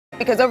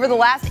Because over the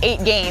last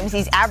 8 games,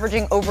 he's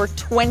averaging over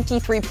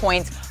 23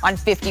 points on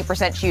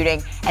 50%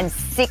 shooting and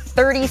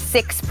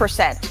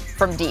 36%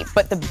 from deep.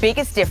 But the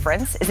biggest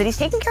difference is that he's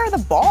taking care of the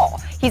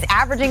ball. He's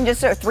averaging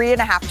just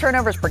 3.5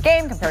 turnovers per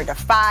game compared to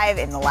 5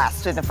 in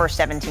the first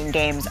 17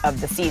 games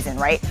of the season,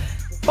 right?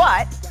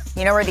 But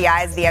you know where the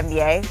eyes of the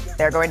NBA,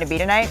 they're going to be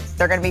tonight?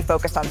 They're going to be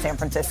focused on San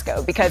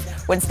Francisco, because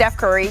when Steph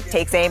Curry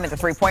takes aim at the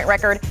three-point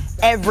record,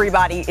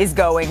 everybody is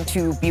going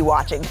to be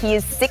watching. He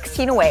is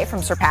 16 away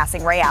from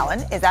surpassing Ray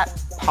Allen. Is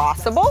that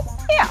possible?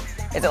 Yeah.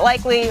 Is it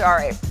likely? All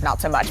right,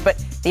 not so much.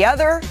 But the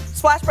other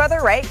Splash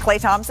brother, right,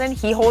 Klay Thompson,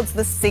 he holds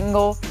the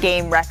single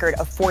game record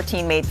of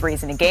 14 made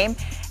threes in a game.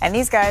 And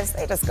these guys,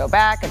 they just go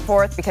back and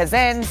forth, because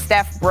then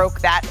Steph broke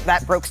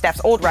that broke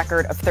Steph's old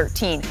record of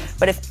 13.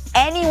 But if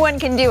anyone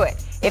can do it,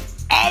 if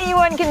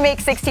anyone can make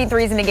 16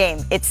 threes in a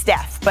game, it's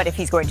Steph. But if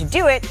he's going to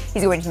do it,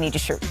 he's going to need to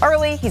shoot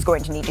early, he's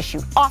going to need to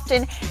shoot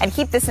often, and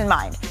keep this in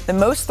mind. The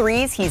most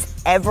threes he's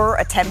ever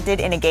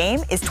attempted in a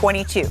game is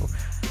 22.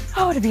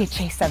 Oh, to be at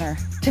Chase Center.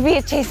 To be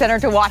at Chase Center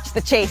to watch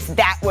the chase,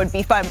 that would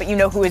be fun. But you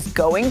know who is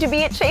going to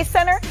be at Chase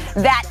Center?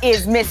 That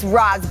is Miss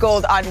Roz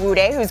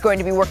Gold-Onwude, who's going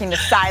to be working the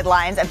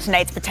sidelines of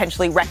tonight's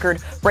potentially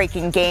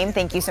record-breaking game.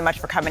 Thank you so much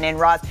for coming in,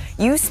 Roz.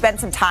 You spent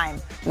some time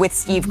with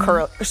Steve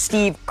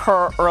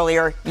Kerr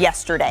earlier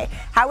yesterday.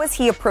 How is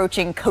he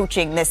approaching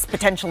coaching this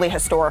potentially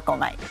historical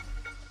night?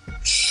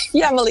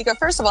 Yeah, Malika,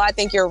 first of all, I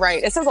think you're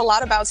right. It says a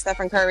lot about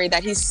Stephen Curry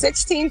that he's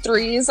 16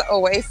 threes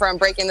away from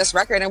breaking this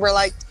record, and we're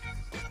like,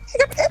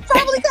 it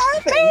probably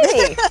could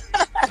happen.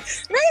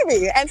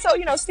 Maybe. And so,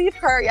 Steve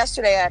Kerr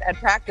yesterday at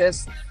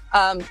practice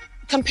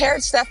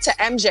compared Steph to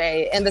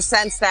MJ in the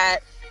sense that,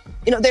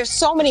 there's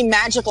so many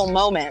magical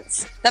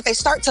moments that they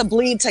start to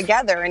bleed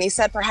together. And he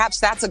said perhaps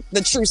that's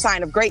the true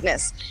sign of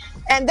greatness.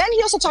 And then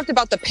he also talked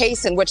about the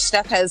pace in which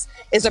Steph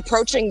is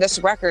approaching this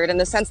record, in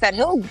the sense that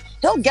he'll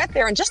get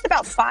there in just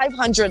about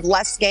 500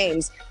 less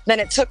games than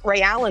it took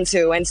Ray Allen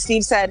to. And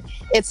Steve said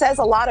it says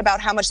a lot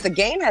about how much the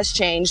game has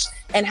changed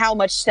and how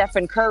much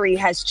Stephen Curry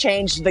has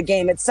changed the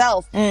game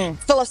itself.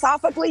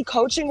 Philosophically,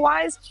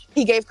 coaching-wise,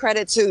 he gave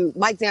credit to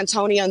Mike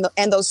D'Antoni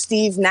and those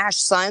Steve Nash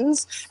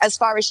sons as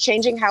far as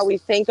changing how we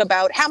think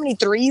about how many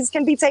threes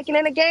can be taken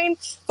in a game.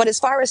 But as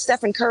far as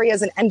Stephen Curry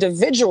as an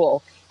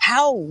individual,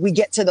 how we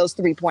get to those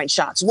three-point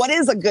shots. What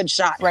is a good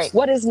shot? Right.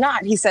 What is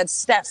not? He said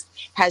Steph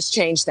has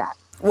changed that.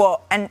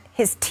 Well, and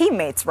his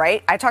teammates,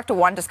 right? I talked to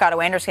Juan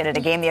Toscano Anderson at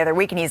a game the other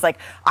week, and he's like,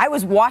 I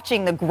was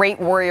watching the great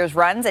Warriors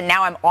runs, and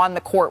now I'm on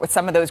the court with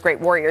some of those great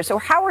Warriors. So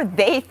how are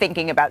they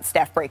thinking about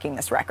Steph breaking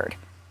this record?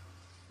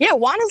 Yeah,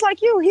 Juan is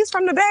like you. He's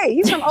from the Bay.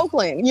 He's from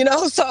Oakland,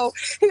 So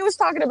he was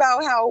talking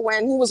about how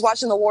when he was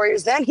watching the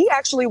Warriors then, he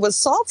actually was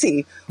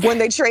salty when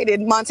they traded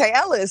Monte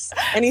Ellis.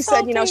 And he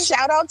said,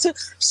 shout out to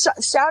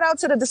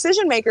the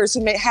decision makers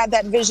who had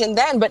that vision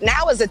then. But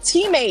now as a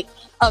teammate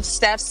of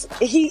Steph's,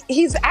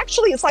 he's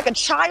actually, it's like a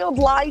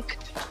childlike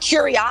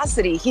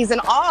curiosity. He's in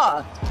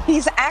awe.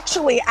 He's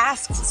actually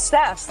asked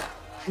Steph,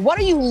 what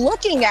are you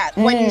looking at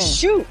when you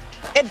shoot?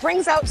 It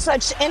brings out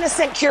such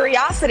innocent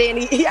curiosity. And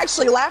he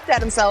actually laughed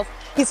at himself.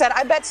 He said,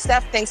 I bet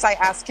Steph thinks I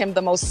ask him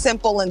the most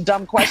simple and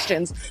dumb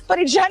questions, but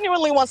he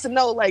genuinely wants to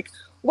know,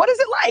 what is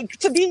it like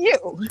to be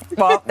you?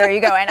 Well, there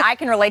you go. And I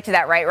can relate to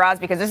that, right, Roz?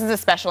 Because this is a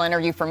special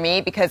interview for me,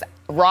 because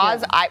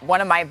Roz,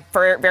 one of my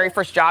very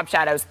first job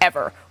shadows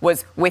ever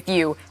was with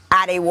you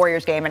at a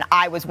Warriors game, and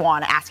I was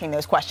one asking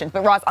those questions.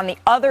 But Roz, on the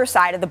other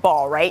side of the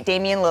ball, right,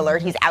 Damian Lillard,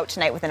 he's out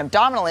tonight with an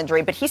abdominal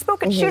injury, but he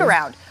spoke at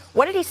shoot-around.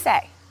 What did he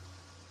say?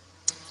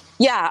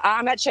 Yeah,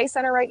 I'm at Chase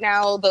Center right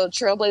now. The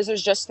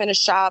Trailblazers just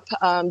finished shop.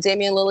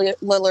 Damian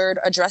Lillard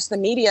addressed the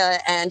media,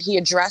 and he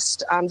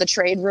addressed the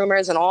trade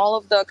rumors and all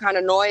of the kind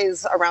of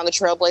noise around the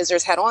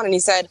Trailblazers head on. And he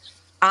said,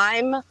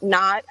 I'm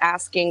not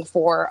asking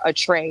for a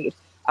trade.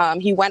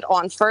 He went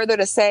on further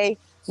to say,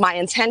 my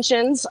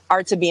intentions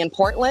are to be in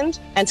Portland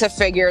and to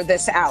figure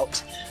this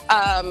out.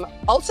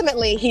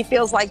 Ultimately, he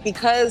feels like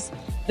because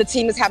the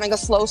team is having a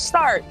slow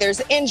start, there's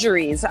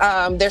injuries,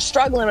 they're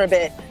struggling a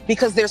bit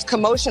because there's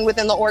commotion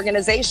within the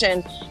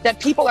organization, that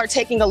people are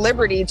taking a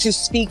liberty to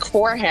speak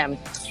for him.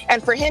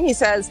 And for him, he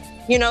says,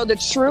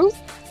 the truth,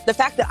 the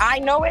fact that I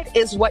know it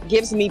is what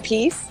gives me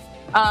peace.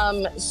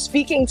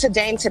 Speaking to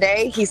Dame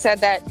today, he said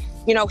that,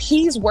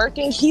 he's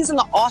in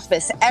the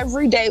office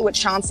every day with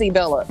Chauncey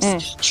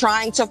Billups,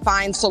 trying to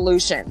find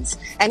solutions.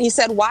 And he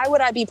said, why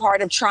would I be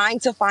part of trying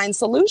to find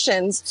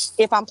solutions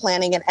if I'm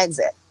planning an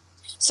exit?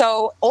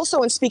 So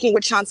also in speaking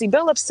with Chauncey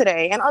Billups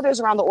today and others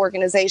around the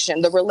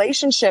organization, the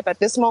relationship at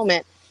this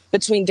moment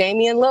between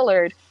Damian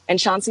Lillard and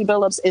Chauncey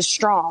Billups is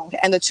strong.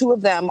 And the two of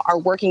them are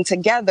working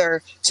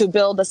together to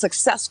build a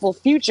successful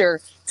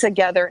future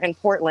together in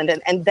Portland.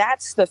 And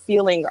that's the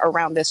feeling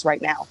around this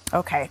right now.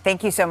 Okay.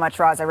 Thank you so much,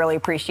 Roz. I really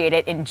appreciate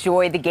it.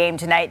 Enjoy the game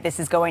tonight.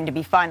 This is going to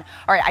be fun.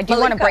 All right. I do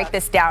want to break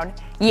this down.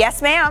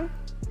 Yes, ma'am.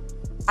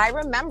 I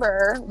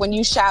remember when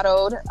you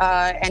shadowed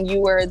and you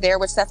were there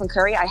with Stephen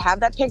Curry. I have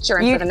that picture,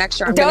 and for the next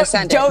year, I'm going to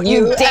send it. Don't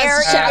you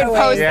dare even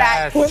post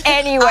that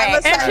anyway.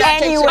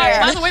 Anywhere.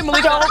 By the way,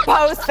 Malika, don't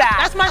post that.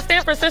 That's my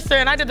Stanford sister,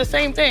 and I did the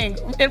same thing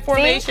in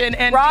formation.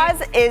 And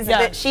Roz is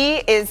that she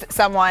is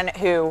someone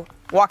who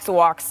walks the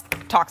walks,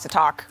 talks the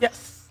talk.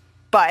 Yes.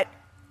 But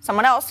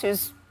someone else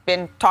who's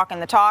been talking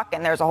the talk,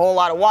 and there's a whole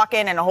lot of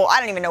walking and I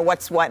don't even know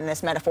what's what in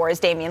this metaphor, is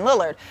Damian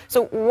Lillard.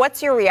 So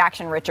what's your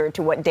reaction, Richard,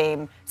 to what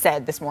Dame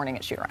said this morning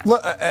at shoot-around?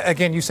 Look,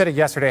 again, you said it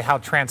yesterday how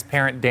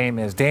transparent Dame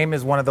is. Dame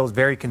is one of those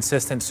very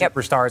consistent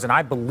superstars, and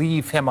I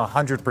believe him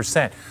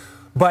 100%.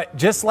 But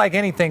just like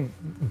anything,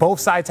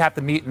 both sides have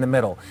to meet in the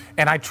middle.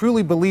 And I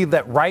truly believe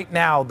that right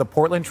now, the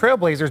Portland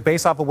Trailblazers,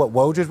 based off of what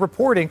Woj is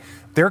reporting,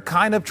 they're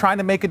kind of trying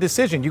to make a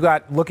decision. You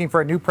got looking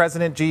for a new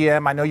president,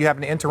 GM. I know you have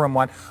an interim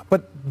one.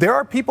 But there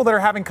are people that are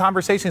having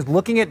conversations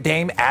looking at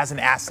Dame as an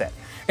asset.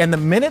 And the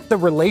minute the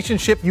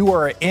relationship you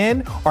are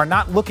in are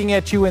not looking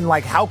at you and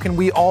like, how can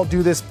we all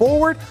do this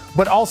forward?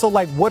 But also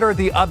like, what are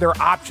the other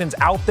options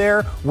out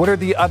there? What are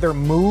the other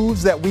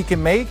moves that we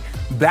can make?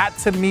 That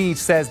to me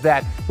says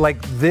that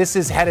like this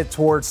is headed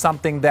towards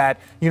something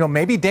that, you know,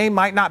 maybe Dame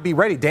might not be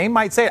ready. Dame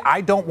might say,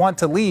 I don't want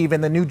to leave.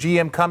 And the new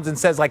GM comes and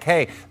says like,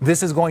 hey,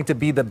 this is going to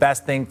be the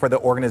best thing for the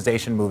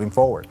organization moving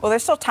forward. Well,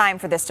 there's still time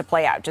for this to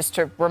play out. Just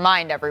to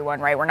remind everyone,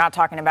 right? We're not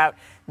talking about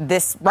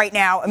this right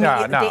now.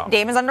 No.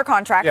 Dame is under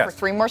contract for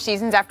 3 more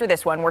seasons after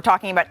this one. We're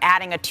talking about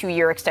adding a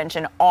 2-year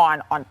extension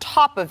on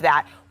top of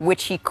that,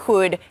 which he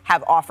could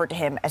have offered to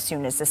him as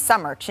soon as this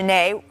summer.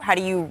 Chene, how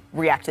do you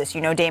react to this?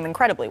 You know Dame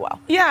incredibly well.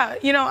 Yeah,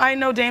 you know, I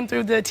know Dame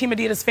through the Team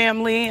Adidas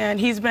family, and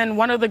he's been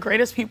one of the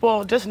greatest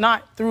people, just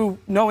not through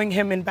knowing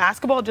him in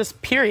basketball, just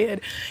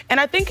period. And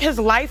I think his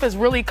life has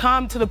really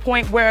come to the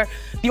point where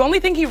the only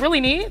thing he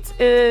really needs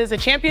is a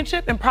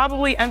championship and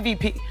probably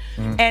MVP.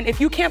 And if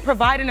you can't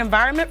provide an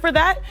environment for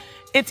that,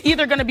 it's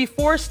either going to be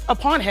forced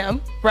upon him,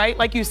 right?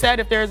 Like you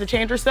said, if there is a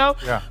change or so,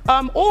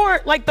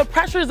 or like the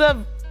pressures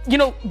of, you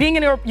know, being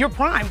in your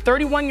prime,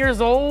 31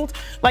 years old,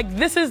 like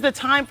this is the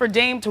time for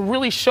Dame to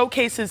really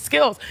showcase his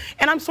skills.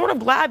 And I'm sort of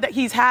glad that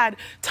he's had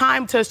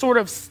time to sort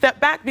of step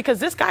back because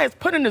this guy has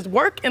put in his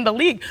work in the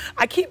league.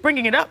 I keep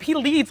bringing it up. He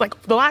leads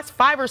like the last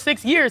 5 or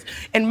 6 years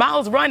in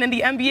miles run in the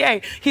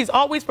NBA. He's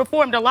always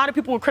performed. A lot of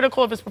people were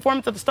critical of his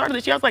performance at the start of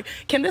this year. I was like,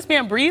 can this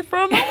man breathe for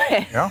a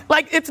moment?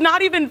 Like, it's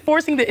not even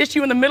forcing the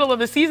issue in the middle of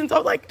the season. So I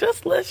was like,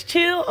 just let's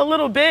chill a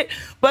little bit.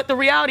 But the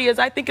reality is,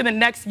 I think in the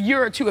next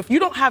year or two, if you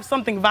don't have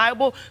something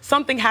viable,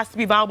 something has to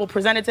be viable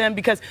presented to him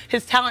because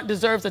his talent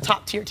deserves a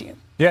top-tier team.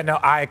 Yeah, no,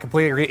 I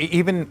completely agree.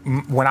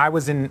 Even when I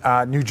was in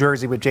New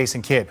Jersey with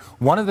Jason Kidd,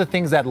 one of the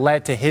things that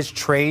led to his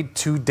trade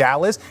to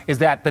Dallas is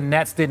that the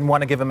Nets didn't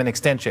want to give him an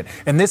extension.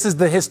 And this is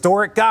the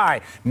historic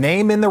guy,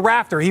 name in the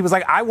rafter. He was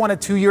like, I want a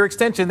 2-year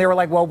extension. They were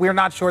like, well, we're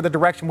not sure the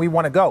direction we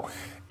want to go.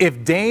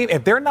 If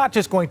they're not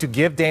just going to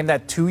give Dame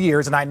that 2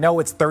 years, and I know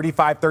it's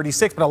 35,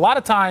 36, but a lot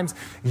of times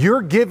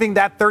you're giving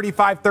that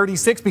 35,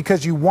 36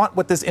 because you want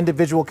what this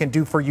individual can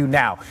do for you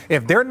now.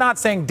 If they're not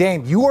saying,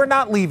 Dame, you are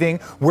not leaving,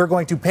 we're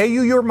going to pay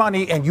you your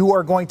money, and you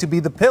are going to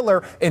be the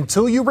pillar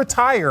until you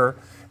retire,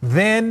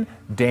 then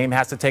Dame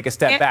has to take a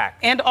step back.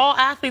 And all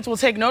athletes will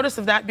take notice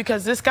of that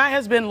because this guy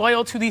has been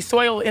loyal to the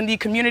soil in the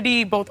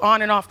community, both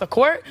on and off the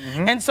court.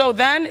 And so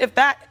then if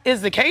that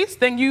is the case,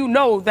 then you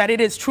know that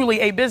it is truly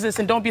a business,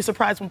 and don't be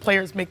surprised when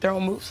players make their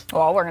own moves.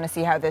 Well, we're going to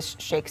see how this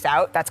shakes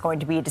out. That's going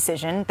to be a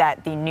decision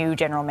that the new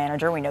general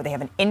manager, we know they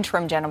have an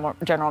interim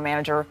general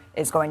manager,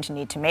 is going to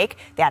need to make.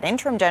 That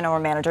interim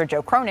general manager,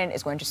 Joe Cronin,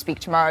 is going to speak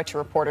tomorrow to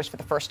reporters for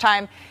the first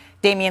time.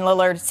 Damian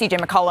Lillard, CJ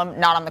McCollum,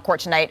 not on the court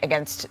tonight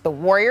against the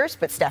Warriors,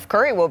 but Steph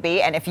Curry will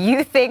be. And if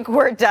you think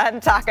we're done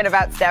talking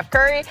about Steph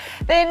Curry,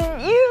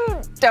 then you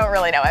don't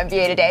really know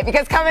NBA Today.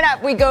 Because coming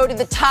up, we go to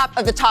the top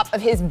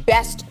of his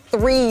best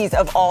threes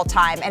of all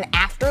time. And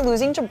after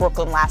losing to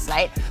Brooklyn last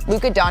night,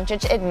 Luka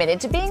Doncic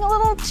admitted to being a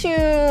little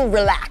too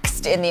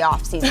relaxed in the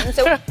offseason.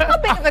 So how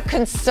big of a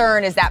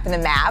concern is that for the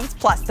Mavs?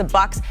 Plus the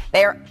Bucks,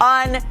 they are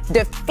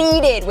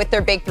undefeated with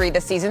their big three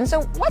this season.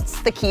 So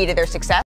what's the key to their success?